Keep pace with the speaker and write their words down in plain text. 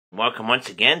Welcome once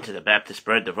again to the Baptist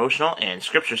Bread Devotional and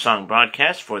Scripture Song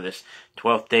broadcast for this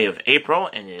 12th day of April,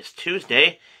 and it is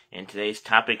Tuesday, and today's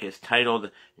topic is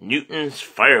titled Newton's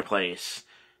Fireplace.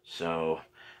 So,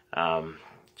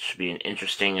 should be an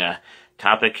interesting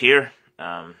topic here.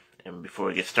 And before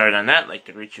we get started on that, I'd like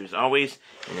to greet you as always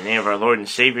in the name of our Lord and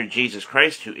Savior Jesus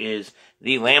Christ, who is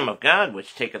the Lamb of God,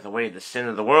 which taketh away the sin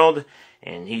of the world.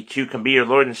 And He too can be your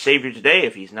Lord and Savior today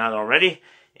if He's not already.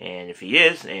 And if He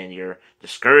is, and you're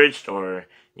discouraged or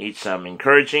need some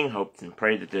encouraging, hope and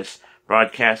pray that this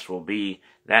broadcast will be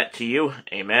that to you.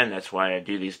 Amen. That's why I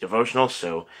do these devotionals,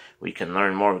 so we can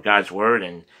learn more of God's Word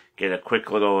and get a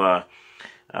quick little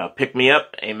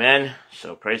pick-me-up. Amen.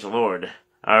 So praise the Lord.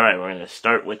 All right, we're going to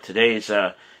start with today's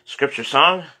Scripture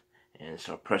song. And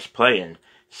so press play and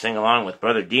sing along with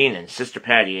Brother Dean and Sister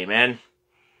Patty. Amen.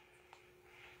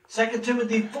 2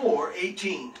 Timothy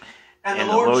 4:18. And the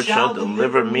Lord shall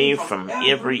deliver me from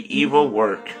every evil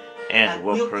work, and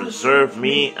will preserve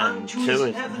me unto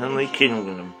His heavenly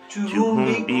kingdom, to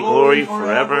whom be glory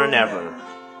forever and ever.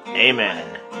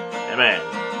 Amen. Amen.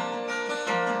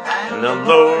 And the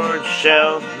Lord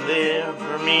shall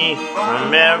deliver me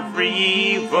from every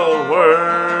evil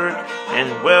work,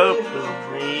 and will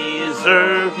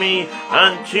preserve me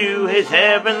unto His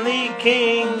heavenly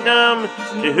kingdom,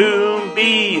 to whom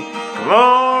be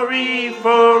glory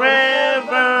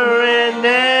forever and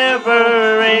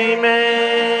ever. Amen.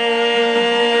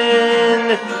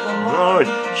 The Lord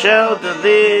shall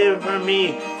deliver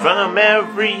me from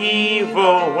every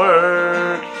evil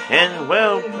work, and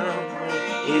will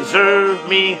preserve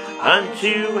me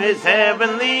unto His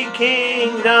heavenly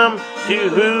kingdom, to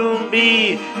whom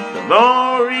be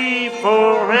glory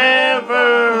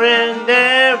forever and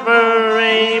ever.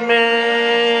 Amen.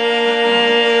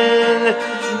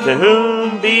 To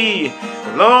whom be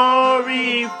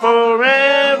glory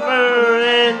forever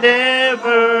and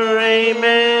ever.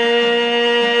 Amen.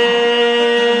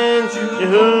 To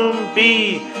whom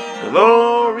be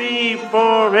glory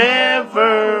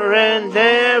forever and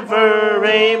ever.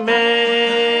 Amen.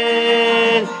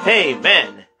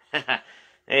 Amen.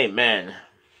 Amen.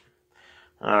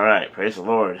 All right, praise the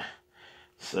Lord.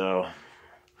 So,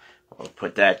 we'll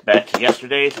put that back to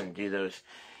yesterday's and do those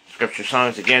Scripture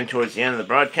songs again towards the end of the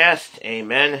broadcast.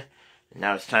 Amen. And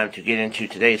now it's time to get into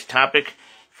today's topic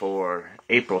for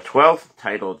April 12th,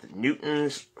 titled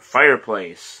Newton's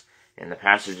Fireplace. And the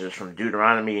passage is from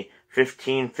Deuteronomy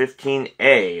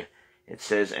 15:15a. It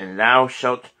says, And thou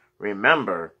shalt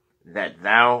remember that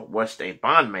thou wast a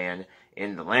bondman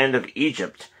in the land of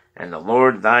Egypt, and the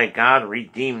Lord thy God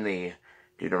redeemed thee.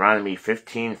 Deuteronomy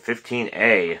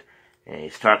 15:15a. And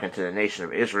he's talking to the nation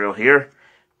of Israel here,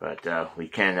 but we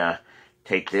can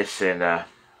take this and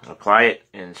apply it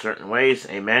in certain ways.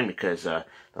 Amen, because the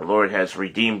Lord has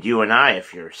redeemed you and I,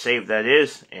 if you're saved, that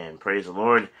is, and praise the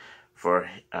Lord for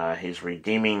His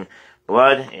redeeming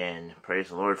blood, and praise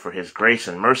the Lord for His grace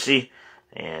and mercy,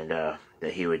 and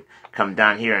that He would come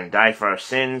down here and die for our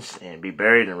sins and be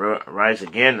buried and rise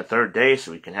again the third day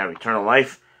so we can have eternal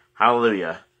life.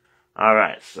 Hallelujah. All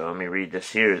right, so let me read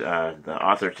this here. The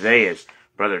author today is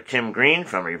Brother Tim Green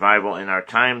from Revival in Our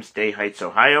Times, Day Heights,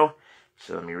 Ohio.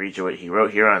 So let me read you what he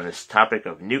wrote here on this topic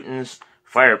of Newton's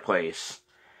Fireplace.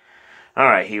 All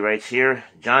right, he writes here,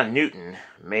 John Newton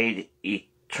made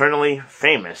eternally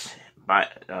famous by...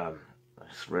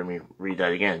 let me read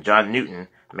that again. John Newton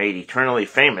made eternally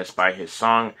famous by his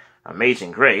song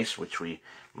Amazing Grace, which we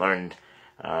learned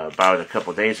about a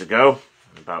couple days ago,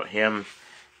 about him.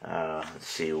 Let's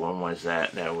see, when was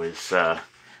that? That was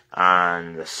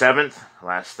on the 7th,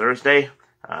 last Thursday,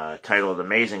 titled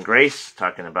Amazing Grace,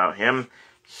 talking about him.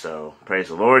 So, praise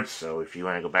the Lord. So, if you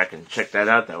want to go back and check that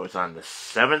out, that was on the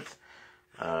 7th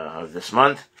of this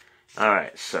month.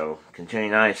 Alright, so,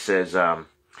 continuing on, it says that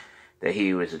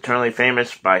he was eternally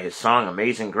famous by his song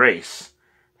Amazing Grace,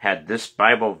 had this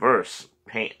Bible verse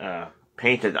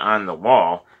painted on the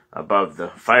wall above the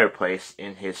fireplace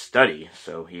in his study.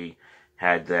 So, he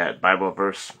had that Bible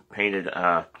verse painted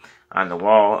on the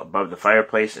wall above the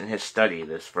fireplace in his study.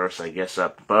 This verse, I guess,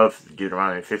 up above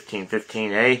Deuteronomy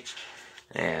 15:15a,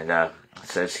 and it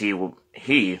says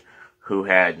he who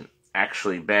had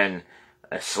actually been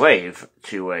a slave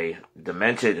to a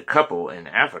demented couple in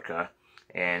Africa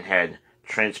and had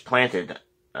transplanted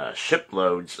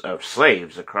shiploads of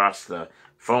slaves across the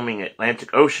foaming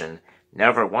Atlantic Ocean,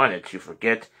 never wanted to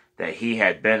forget that he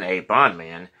had been a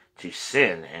bondman to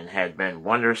sin and had been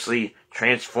wondrously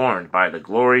transformed by the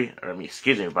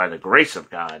by the grace of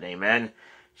God. Amen.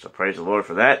 So praise the Lord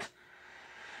for that.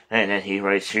 And then he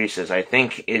writes here, he says, I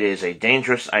think it is a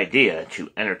dangerous idea to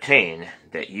entertain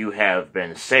that you have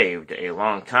been saved a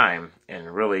long time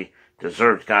and really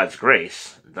deserved God's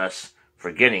grace, thus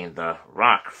forgetting the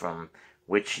rock from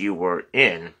which you were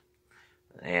in,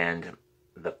 and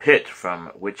the pit from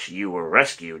which you were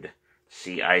rescued.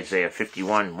 See Isaiah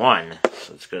 51:1.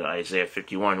 So let's go to Isaiah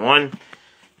 51:1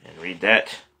 and read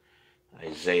that.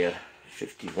 Isaiah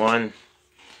 51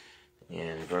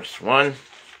 and verse 1.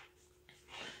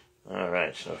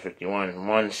 Alright, so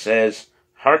 51:1 says,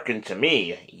 Hearken to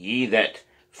me, ye that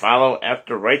follow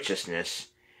after righteousness,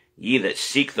 ye that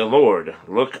seek the Lord,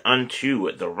 look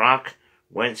unto the rock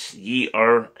whence ye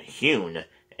are hewn,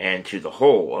 and to the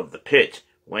hole of the pit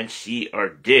whence ye are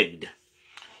digged.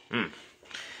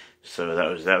 So that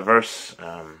was that verse,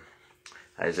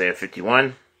 Isaiah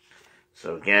 51.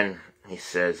 So again, he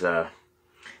says, I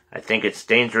think it's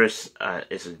dangerous.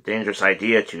 It's a dangerous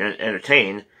idea to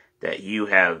entertain that you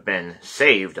have been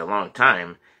saved a long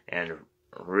time and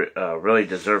really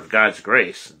deserve God's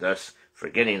grace, thus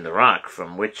forgetting the rock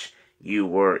from which you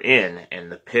were in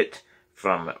and the pit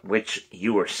from which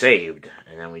you were saved.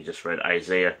 And then we just read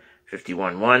Isaiah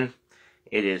 51:1.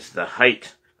 It is the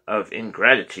height of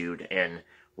ingratitude and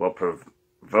will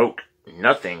provoke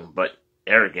nothing but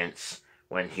arrogance,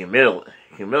 when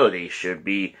humility should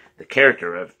be the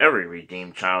character of every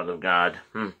redeemed child of God.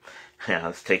 Yeah,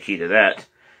 let's take heed of that.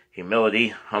 Humility,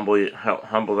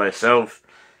 humble thyself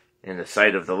in the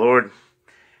sight of the Lord.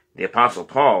 The Apostle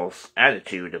Paul's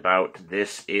attitude about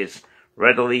this is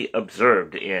readily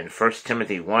observed in 1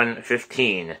 Timothy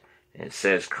 1:15. It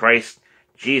says, Christ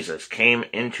Jesus came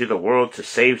into the world to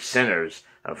save sinners,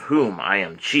 of whom I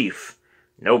am chief.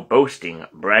 No boasting,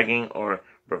 bragging, or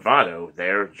bravado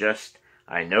there, just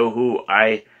I know whom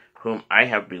I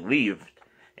have believed,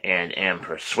 and am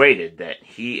persuaded that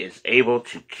he is able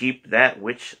to keep that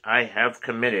which I have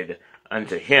committed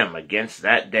unto him against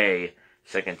that day.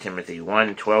 2 Timothy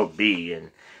 1:12b,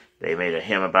 and they made a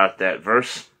hymn about that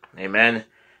verse. Amen.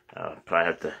 Probably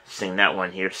have to sing that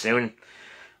one here soon.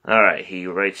 Alright, he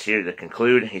writes here to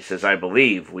conclude, he says, I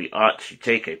believe we ought to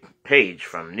take a page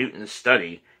from Newton's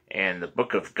study and the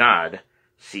book of God.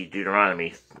 See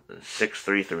Deuteronomy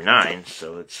 6:3-9.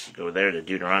 So let's go there to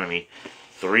Deuteronomy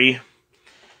 3.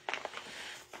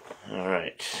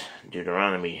 Alright,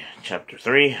 Deuteronomy chapter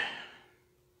 3.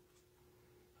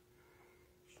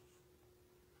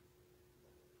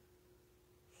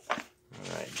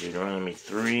 Alright, Deuteronomy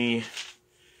 3.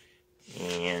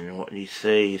 And what did he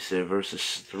say? He said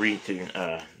verses 3 through,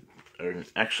 or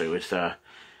actually it was,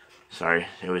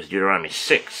 it was Deuteronomy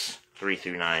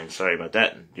 6:3-9. Sorry about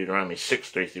that. Deuteronomy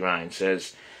 6:3-9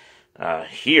 says,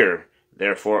 Hear,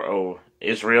 therefore, O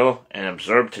Israel, and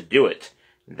observe to do it,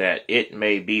 that it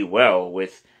may be well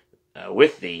with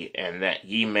thee, and that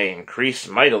ye may increase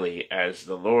mightily, as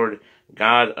the Lord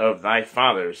God of thy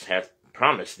fathers hath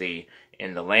promised thee,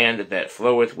 in the land that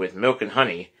floweth with milk and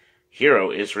honey. Hear,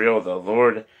 O Israel, the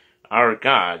Lord our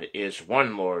God is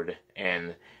one Lord,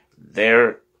 and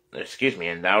thou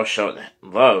shalt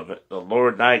love the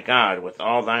Lord thy God with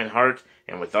all thine heart,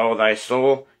 and with all thy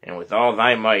soul, and with all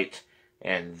thy might.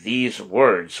 And these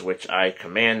words which I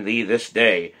command thee this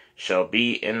day shall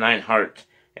be in thine heart,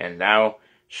 and thou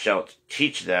shalt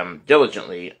teach them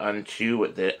diligently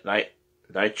unto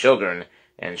thy children,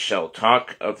 and shalt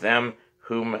talk of them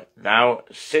whom thou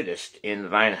sittest in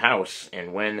thine house,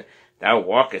 and when thou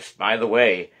walkest by the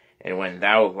way, and when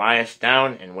thou liest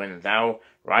down, and when thou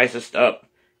risest up,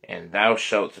 and thou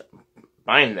shalt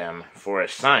bind them for a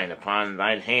sign upon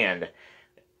thine hand,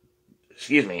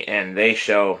 and they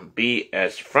shall be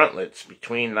as frontlets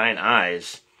between thine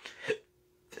eyes.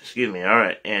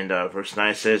 Alright, and verse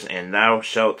 9 says, And thou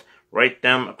shalt write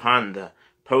them upon the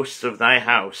posts of thy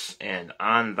house, and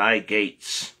on thy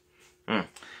gates.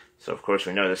 So, of course,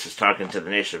 we know this is talking to the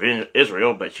nation of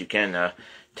Israel, but you can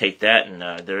take that, and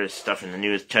there is stuff in the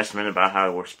New Testament about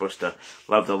how we're supposed to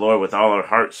love the Lord with all our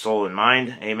heart, soul, and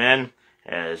mind. Amen.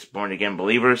 As born-again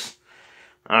believers.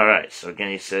 Alright, so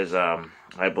again he says,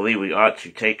 I believe we ought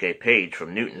to take a page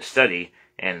from Newton's study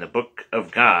and the book of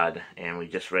God, and we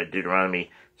just read Deuteronomy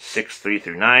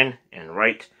 6:3-9, and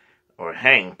write or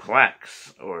hang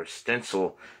plaques or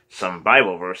stencil some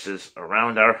Bible verses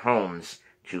around our homes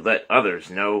to let others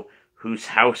know whose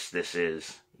house this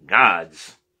is.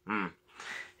 God's.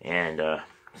 And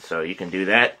so you can do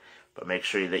that, but make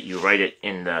sure that you write it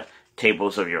in the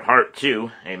tables of your heart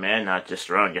too. Amen. Not just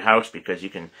around your house, because you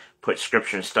can put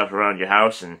scripture and stuff around your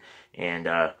house and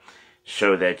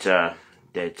show that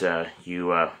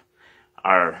you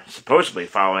are supposedly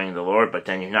following the Lord, but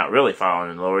then you're not really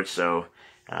following the Lord. So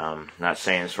not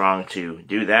saying it's wrong to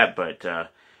do that, but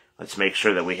let's make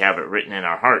sure that we have it written in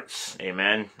our hearts,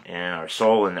 amen, and in our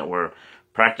soul, and that we're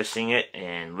practicing it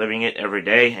and living it every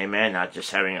day. Amen. Not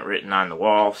just having it written on the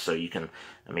wall. So you can,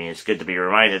 it's good to be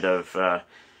reminded of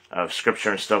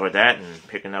Scripture and stuff like that, and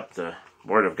picking up the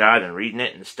Word of God and reading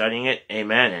it and studying it.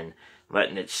 Amen. And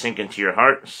letting it sink into your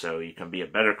heart so you can be a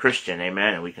better Christian.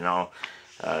 Amen. And we can all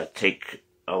take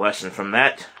a lesson from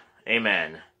that.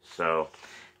 Amen. So,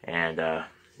 and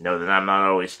know that I'm not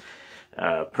always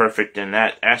perfect in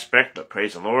that aspect, but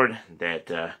praise the Lord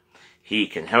that He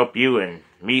can help you and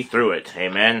me through it.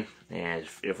 Amen. And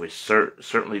if we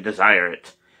certainly desire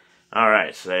it. All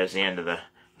right, so that is the end of the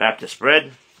Baptist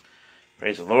bread.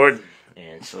 Praise the Lord.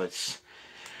 And so let's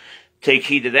take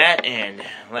heed to that and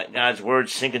let God's Word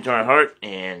sink into our heart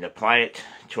and apply it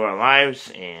to our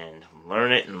lives and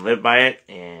learn it and live by it.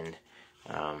 And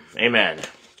amen.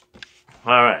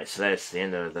 All right, so that's the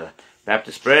end of the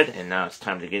Baptist bread. And now it's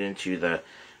time to get into the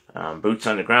Boots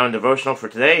on the Ground devotional for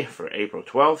today, for April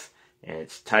 12th. And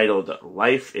it's titled,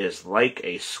 Life is Like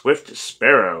a Swift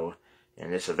Sparrow.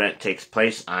 And this event takes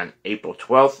place on April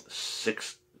 12th,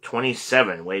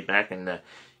 627, way back in the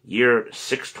year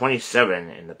 627.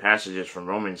 And the passage is from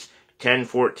Romans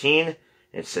 10:14.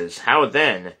 It says, How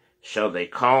then shall they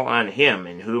call on him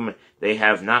in whom they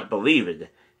have not believed?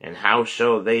 And how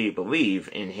shall they believe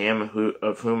in him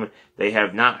of whom they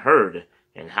have not heard?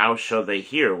 And how shall they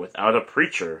hear without a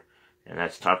preacher? And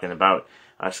that's talking about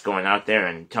us going out there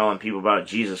and telling people about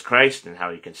Jesus Christ and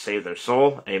how he can save their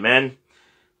soul. Amen.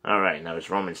 All right, now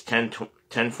it's Romans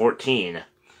 10:14.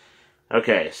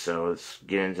 Okay, so let's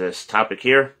get into this topic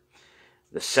here.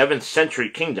 The 7th century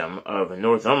kingdom of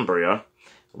Northumbria,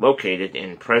 located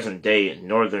in present-day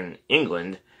northern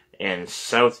England and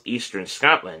southeastern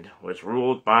Scotland, was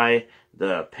ruled by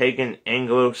the pagan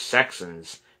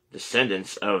Anglo-Saxons,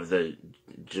 descendants of the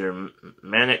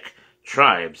Germanic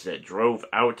tribes that drove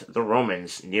out the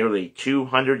Romans nearly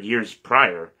 200 years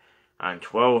prior. On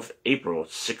 12 April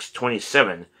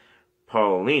 627,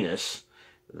 Paulinus,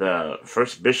 the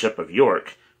first bishop of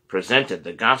York, presented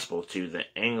the gospel to the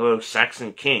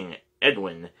Anglo-Saxon king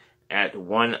Edwin at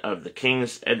one of the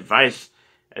king's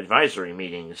advisory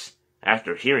meetings.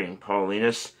 After hearing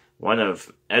Paulinus, one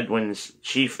of Edwin's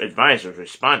chief advisors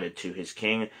responded to his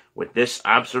king with this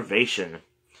observation.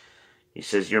 He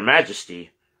says, Your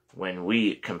Majesty, when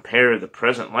we compare the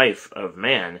present life of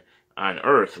man on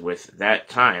earth with that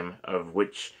time of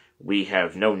which we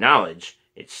have no knowledge,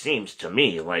 it seems to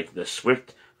me like the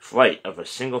swift flight of a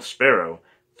single sparrow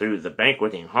through the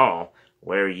banqueting hall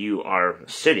where you are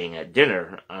sitting at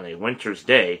dinner on a winter's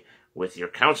day with your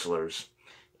counselors.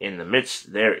 In the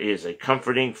midst there is a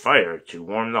comforting fire to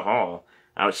warm the hall.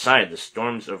 Outside the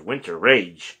storms of winter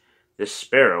rage. This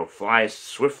sparrow flies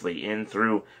swiftly in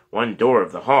through one door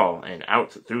of the hall and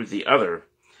out through the other.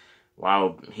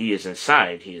 While he is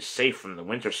inside, he is safe from the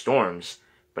winter storms,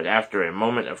 but after a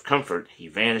moment of comfort, he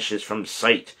vanishes from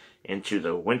sight into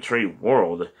the wintry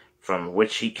world from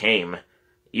which he came.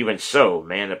 Even so,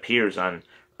 man appears on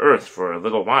earth for a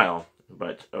little while,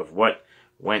 but of what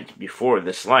went before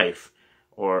this life,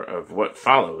 or of what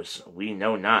follows, we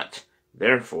know not.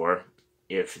 Therefore,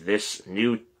 if this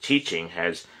new teaching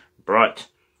has brought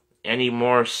any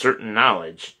more certain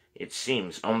knowledge, it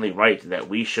seems only right that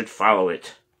we should follow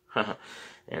it.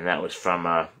 And that was from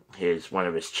one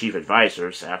of his chief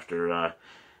advisors after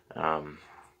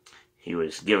he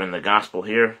was given the gospel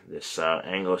here. This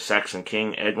Anglo-Saxon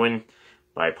king Edwin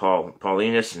by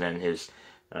Paulinus, and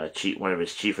then one of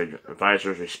his chief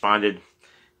advisors responded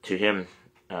to him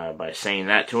by saying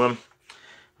that to him.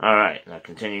 All right, now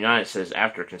continuing on, it says,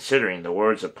 After considering the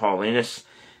words of Paulinus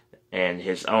and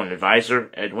his own advisor,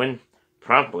 Edwin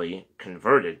promptly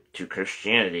converted to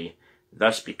Christianity,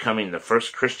 thus becoming the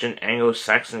first Christian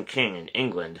Anglo-Saxon king in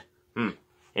England.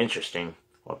 Interesting.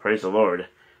 Well, praise the Lord.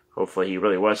 Hopefully he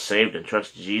really was saved and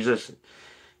trusted Jesus.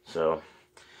 So,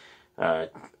 I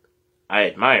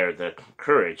admire the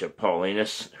courage of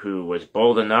Paulinus, who was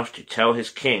bold enough to tell his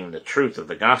king the truth of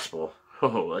the gospel.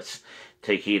 Oh, let's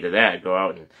take heed of that. Go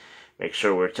out and make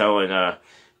sure we're telling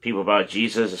people about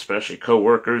Jesus, especially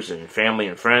co-workers and family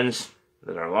and friends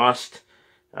that are lost.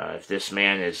 If this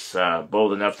man is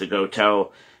bold enough to go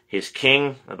tell his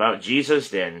king about Jesus,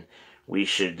 then we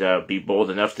should be bold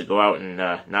enough to go out and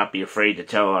not be afraid to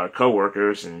tell our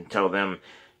co-workers and tell them,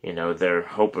 their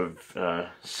hope of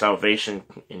salvation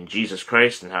in Jesus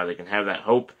Christ and how they can have that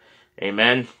hope.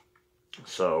 Amen.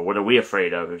 So what are we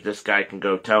afraid of? If this guy can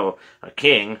go tell a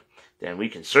king, then we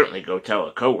can certainly go tell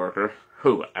a co-worker.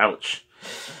 Whew, ouch.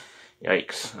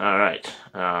 Yikes. All right.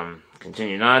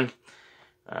 Continuing on.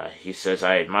 He says,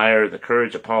 I admire the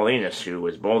courage of Paulinus, who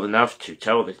was bold enough to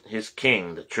tell his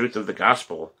king the truth of the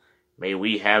gospel. May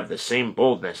we have the same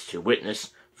boldness to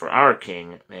witness for our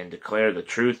King, and declare the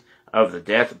truth of the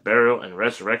death, burial, and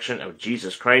resurrection of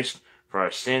Jesus Christ for our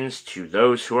sins to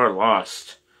those who are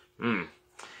lost.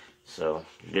 So,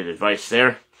 good advice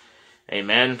there.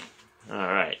 Amen.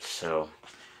 Alright, so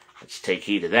let's take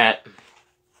heed of that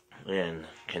and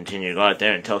continue to go out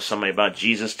there and tell somebody about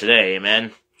Jesus today.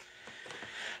 Amen.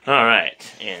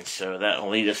 Alright, and so that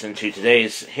will lead us into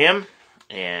today's hymn,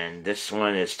 and this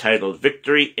one is titled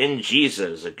Victory in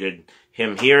Jesus, a good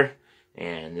hymn here,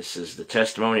 and this is the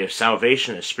testimony of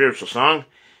salvation, a spiritual song,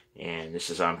 and this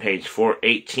is on page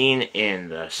 418 in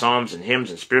the Psalms and Hymns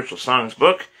and Spiritual Songs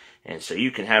book, and so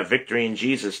you can have victory in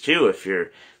Jesus too. If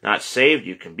you're not saved,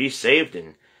 you can be saved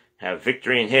and have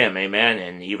victory in Him, amen,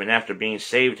 and even after being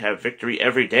saved, have victory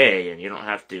every day, and you don't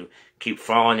have to keep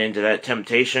falling into that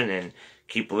temptation and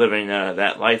keep living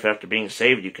that life after being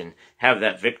saved. You can have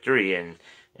that victory and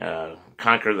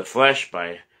conquer the flesh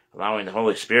by allowing the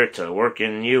Holy Spirit to work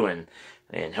in you and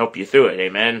help you through it,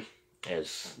 amen,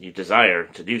 as you desire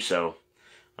to do so.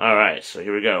 Alright, so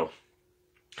here we go.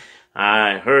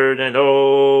 I heard an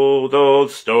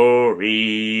old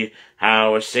story,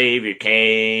 how a Savior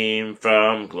came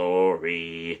from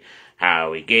glory,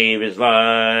 how He gave His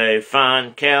life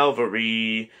on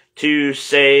Calvary to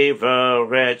save a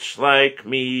wretch like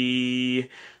me.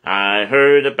 I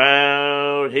heard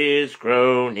about His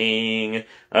groaning,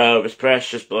 of His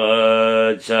precious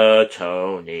blood's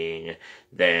atoning.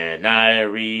 Then I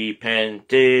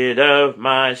repented of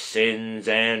my sins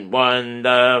and won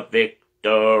the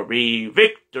victory,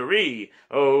 victory,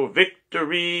 oh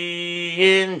victory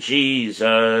in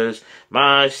Jesus,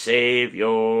 my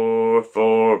Savior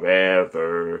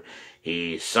forever.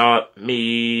 He sought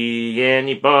me and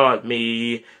He bought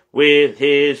me with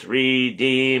His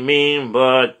redeeming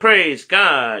blood. Praise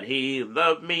God, He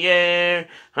loved me ere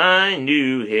I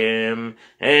knew Him,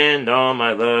 and all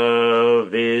my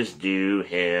love is due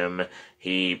Him.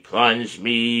 He plunged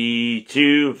me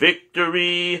to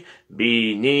victory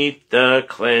beneath the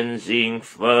cleansing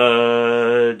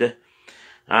flood.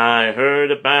 I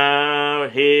heard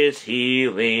about His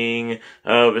healing,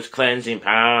 of His cleansing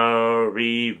power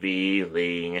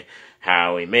revealing,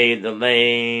 how He made the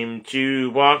lame to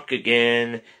walk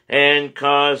again, and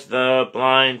caused the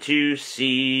blind to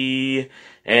see.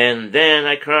 And then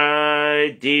I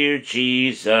cried, Dear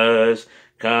Jesus,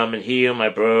 come and heal my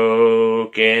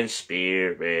broken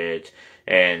spirit.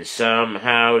 And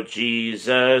somehow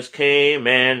Jesus came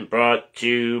and brought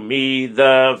to me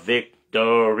the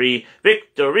victory,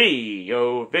 victory,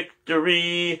 oh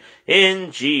victory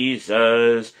in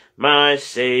Jesus, my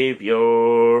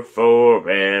Savior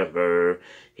forever.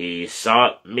 He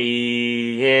sought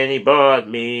me and He bought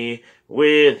me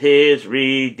with His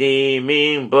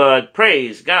redeeming blood.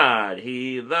 Praise God,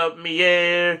 He loved me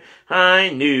ere I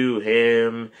knew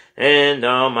Him, and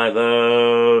all my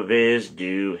love is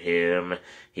due Him.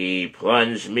 He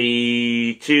plunged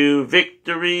me to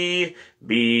victory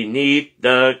beneath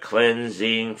the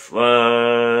cleansing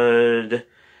flood.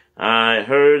 I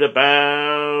heard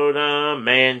about a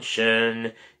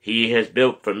mansion He has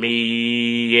built for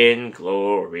me in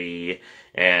glory,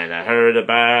 and I heard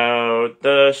about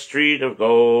the street of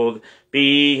gold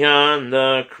beyond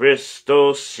the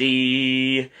crystal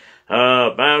sea,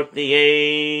 about the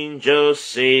angels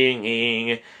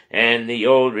singing and the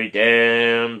old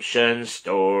redemption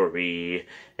story,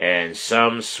 and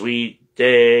some sweet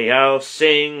day I'll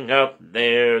sing up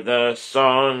there the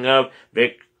song of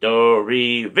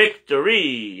victory,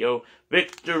 victory, oh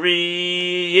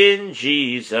victory in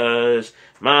Jesus,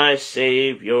 my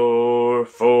Savior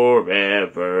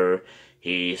forever.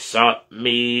 He sought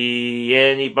me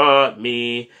and He bought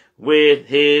me with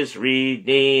His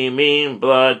redeeming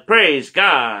blood. Praise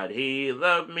God, He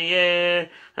loved me ere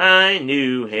I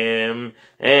knew Him,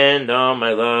 and all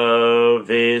my love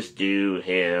is due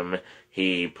Him.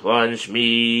 He plunged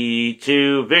me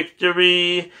to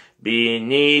victory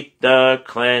beneath the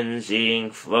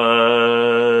cleansing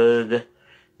flood.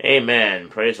 Amen.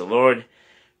 Praise the Lord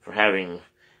for having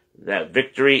that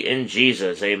victory in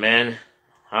Jesus. Amen.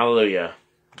 Hallelujah.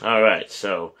 Alright,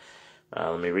 so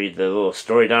let me read the little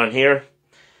story down here.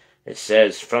 It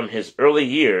says, from his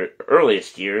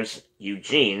earliest years,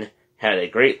 Eugene had a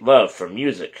great love for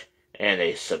music and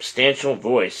a substantial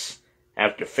voice.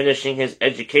 After finishing his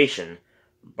education,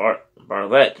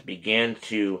 Bartlett began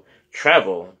to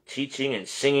travel, teaching and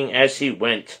singing as he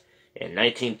went. In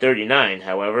 1939,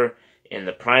 however, in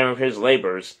the prime of his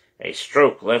labors, a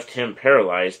stroke left him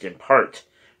paralyzed in part.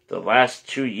 The last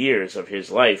 2 years of his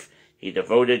life he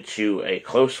devoted to a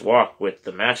close walk with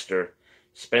the Master,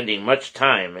 spending much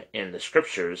time in the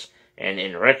Scriptures and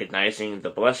in recognizing the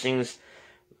blessings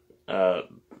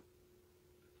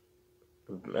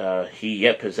he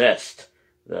yet possessed.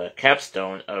 The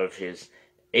capstone of his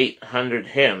 800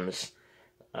 hymns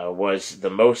was the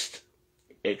most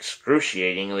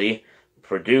excruciatingly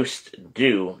produced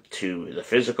due to the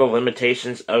physical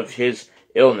limitations of his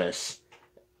illness.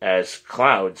 As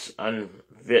clouds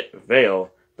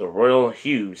unveil the royal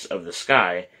hues of the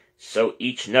sky, so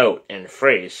each note and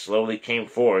phrase slowly came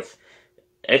forth,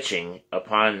 etching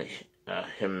upon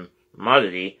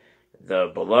hymnody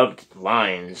the beloved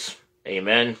lines.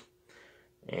 Amen.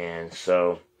 And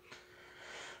so,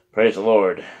 praise the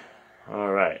Lord.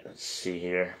 All right, let's see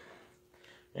here.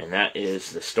 And that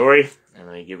is the story. And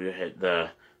let me give you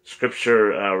the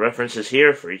scripture references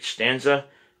here for each stanza.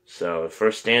 So the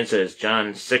first stanza is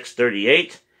John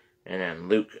 6:38, and then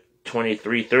Luke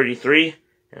 23:33,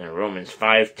 and then Romans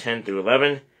 5:10 through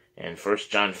 11, and 1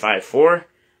 John 5:4.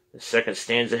 The second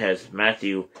stanza has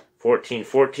Matthew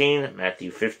 14:14,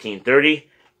 Matthew 15:30,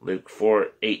 Luke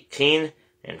 4:18,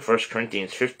 and 1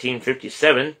 Corinthians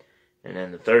 15:57. And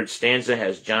then the third stanza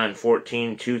has John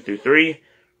 14:2 through 3,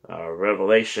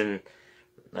 Revelation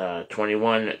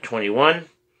 21:21,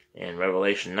 and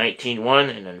Revelation 19:1,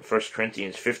 and then 1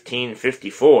 Corinthians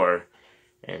 15:54.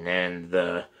 And then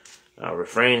the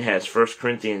refrain has 1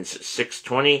 Corinthians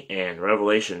 6:20 and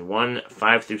Revelation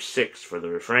 1:5 through 6 for the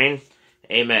refrain.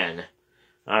 Amen.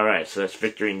 Alright, so that's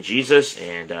Victory in Jesus,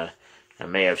 and I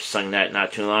may have sung that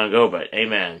not too long ago, but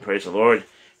amen. Praise the Lord.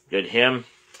 Good hymn.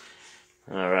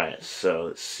 Alright, so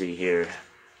let's see here.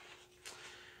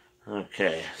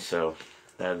 Okay, so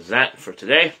that's that for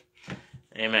today.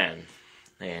 Amen.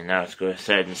 And now let's go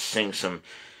ahead and sing some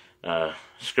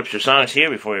scripture songs here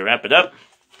before we wrap it up.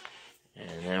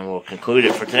 And then we'll conclude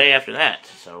it for today after that.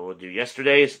 So we'll do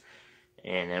yesterday's,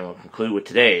 and then we'll conclude with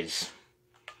today's.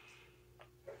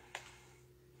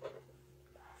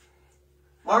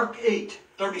 Mark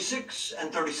 8:36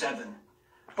 and 37.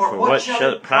 For what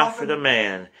shall it profit a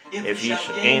man if he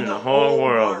shall gain the whole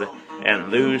world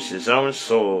and lose his own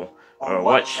soul? Or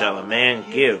what shall a man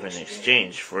give in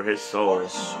exchange for his soul?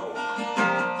 For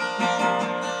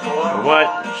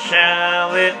what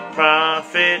shall it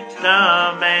profit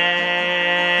a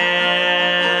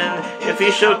man if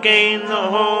he shall gain the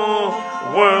whole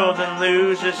world and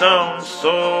lose his own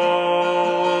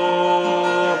soul?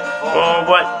 For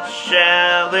what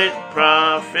shall it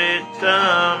profit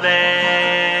a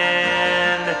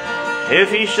man if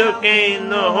he shall gain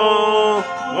the whole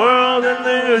world and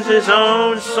lose his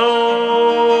own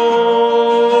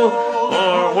soul?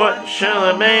 Or what shall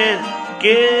a man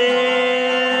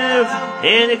give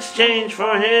in exchange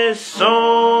for his soul?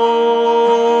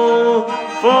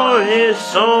 For his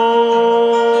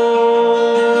soul.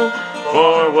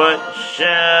 For what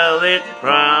shall it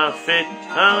profit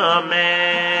a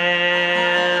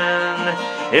man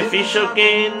if he shall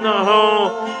gain the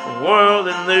whole world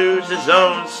and lose his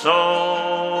own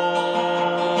soul?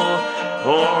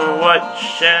 Or what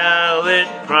shall it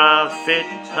profit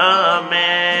a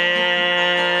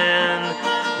man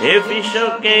if he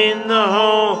shall gain the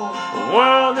whole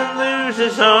world and lose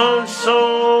his own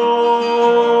soul?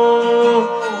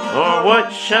 Or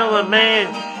what shall a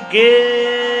man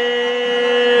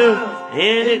give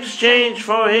in exchange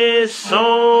for his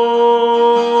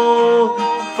soul?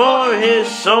 For his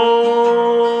soul.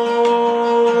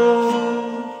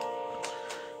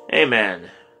 Amen.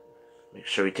 Make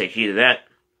sure we take heed of that.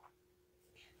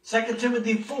 2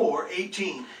 Timothy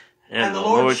 4:18. And the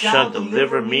Lord shall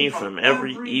deliver me from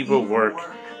every evil work,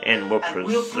 and will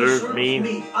preserve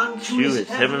me to his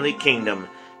heavenly kingdom,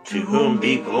 to whom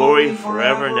be glory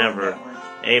forever and ever.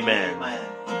 Amen.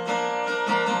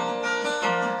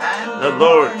 The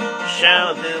Lord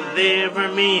shall deliver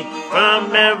me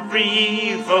from every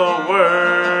evil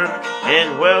work,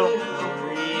 and will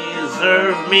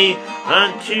preserve me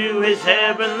unto his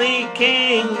heavenly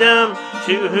kingdom,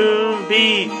 to whom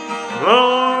be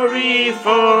glory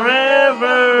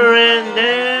forever and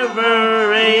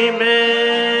ever.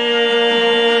 Amen.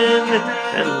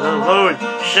 And the Lord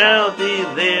shall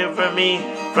deliver me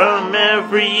from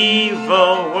every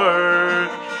evil work,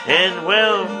 and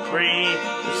will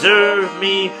preserve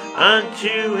me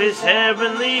unto his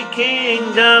heavenly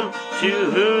kingdom, to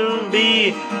whom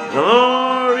be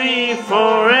glory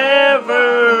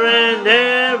forever and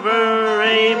ever.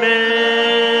 Amen.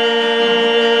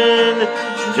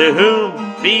 To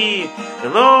whom be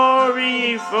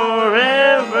glory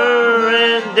forever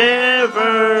and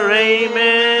ever.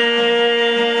 Amen.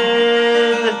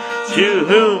 To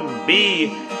whom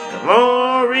be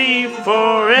glory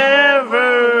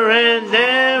forever and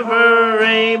ever.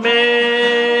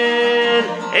 Amen.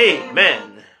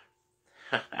 Amen.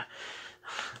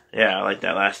 Yeah, I like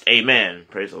that last amen.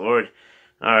 Praise the Lord.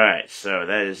 Alright, so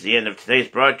that is the end of today's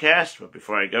broadcast. But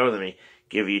before I go, let me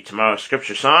give you tomorrow's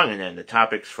scripture song and then the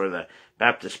topics for the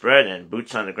Baptist Bread and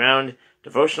Boots on the Ground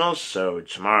devotionals. So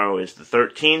tomorrow is the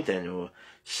 13th, and we'll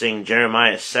sing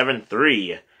Jeremiah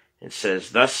 7:3. It says,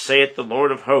 "Thus saith the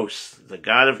Lord of hosts, the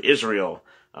God of Israel,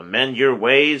 amend your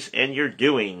ways and your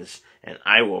doings, and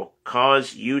I will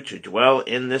cause you to dwell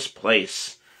in this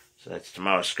place." So that's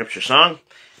tomorrow's scripture song.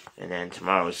 And then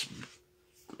tomorrow's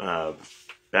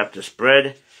Baptist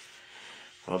Bread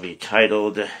will be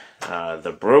titled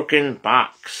The Broken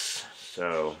Box.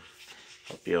 So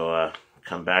hope you'll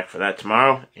come back for that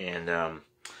tomorrow. And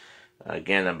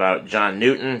again, about John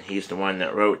Newton, he's the one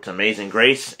that wrote Amazing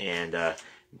Grace, and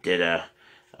did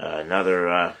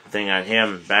another thing on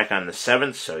him back on the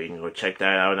 7th. So you can go check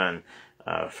that out on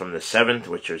from the 7th,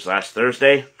 which was last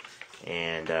Thursday.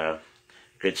 And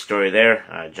good story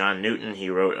there. John Newton, he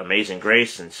wrote Amazing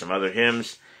Grace and some other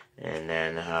hymns. And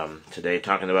then today,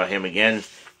 talking about him again,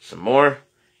 some more.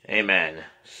 Amen.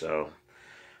 So,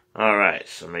 alright,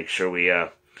 so make sure we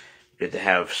good to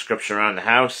have scripture around the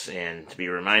house and to be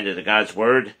reminded of God's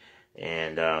Word,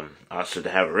 and also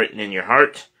to have it written in your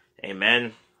heart.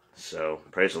 Amen. So,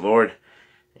 praise the Lord,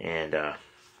 and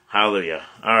hallelujah.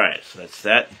 Alright, so that's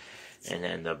that. And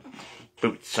then the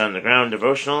Boots on the Ground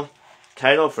devotional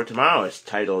title for tomorrow is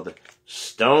titled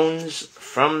Stones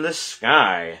from the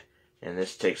Sky. And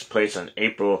this takes place on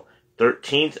April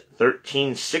 13th,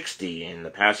 1360. And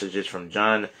the passage is from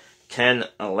John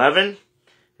 10:11.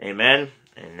 Amen.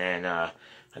 And then I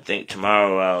think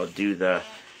tomorrow I'll do the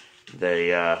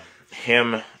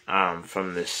hymn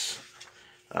from this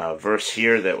verse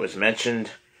here that was mentioned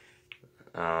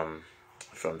from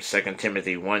 2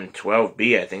 Timothy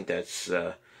 1:12b. I think that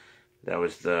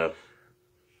was the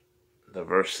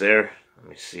verse there. Let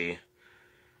me see.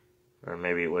 Or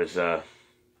maybe it was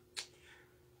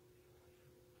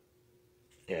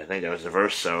I think that was the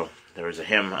verse. So there was a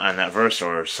hymn on that verse,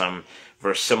 or some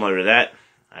verse similar to that.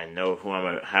 I know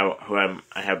I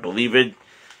have believed.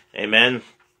 Amen.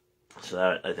 So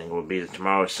that, I think, will be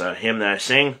tomorrow's hymn that I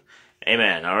sing.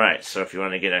 Amen. All right. So if you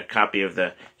want to get a copy of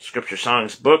the Scripture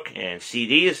Songs book and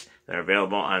CDs, they're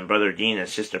available on Brother Dean and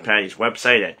Sister Patty's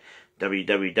website at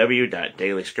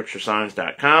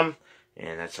www.dailyscripturesongs.com,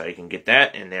 and that's how you can get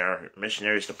that. And they are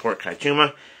missionaries to Port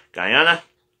Kaituma, Guyana.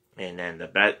 And then the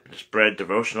Baptist Bread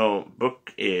devotional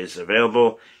book is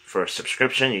available for a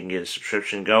subscription. You can get a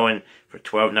subscription going for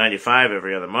 $12.95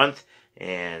 every other month.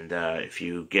 And if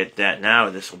you get that now,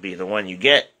 this will be the one you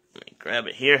get. Let me grab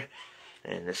it here.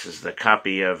 And this is the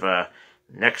copy of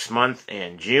next month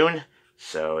and June.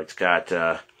 So it's got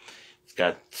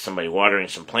somebody watering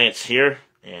some plants here.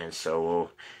 And so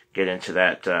we'll get into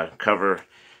that cover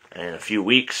in a few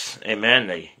weeks. Amen.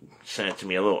 They sent it to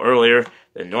me a little earlier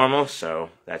than normal, so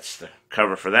that's the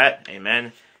cover for that.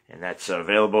 Amen. And that's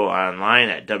available online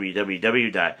at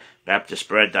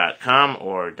www.baptistbread.com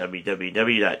or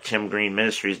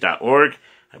www.timgreenministries.org.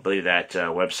 I believe that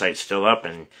website's still up,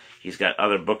 and he's got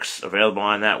other books available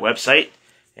on that website.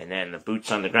 And then the Boots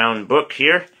on the Ground book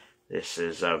here, this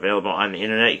is available on the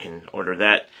internet. You can order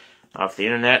that off the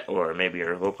internet, or maybe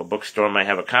your local bookstore might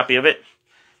have a copy of it.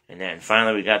 And then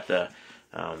finally, we got the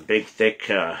big,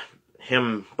 thick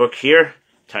hymn book here,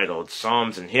 titled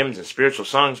Psalms and Hymns and Spiritual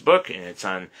Songs book, and it's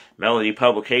on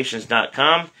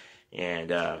melodypublications.com, and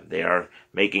they are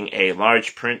making a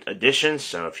large print edition.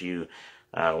 So if you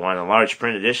want a large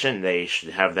print edition, they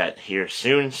should have that here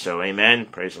soon. So amen.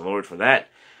 Praise the Lord for that.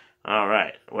 All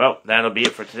right. Well, that'll be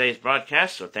it for today's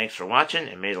broadcast. So thanks for watching,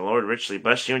 and may the Lord richly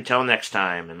bless you until next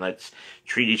time. And let's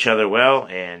treat each other well.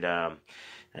 And I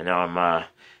know I'm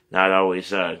not always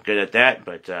good at that,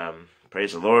 but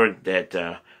praise the Lord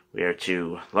that we are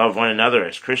to love one another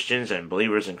as Christians and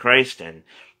believers in Christ and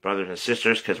brothers and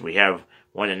sisters, because we have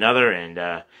one another.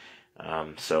 And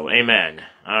so amen.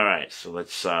 All right. So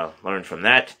let's learn from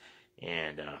that,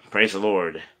 and praise the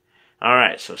Lord. All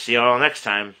right. So see you all next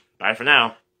time. Bye for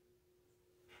now.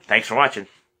 Thanks for watching.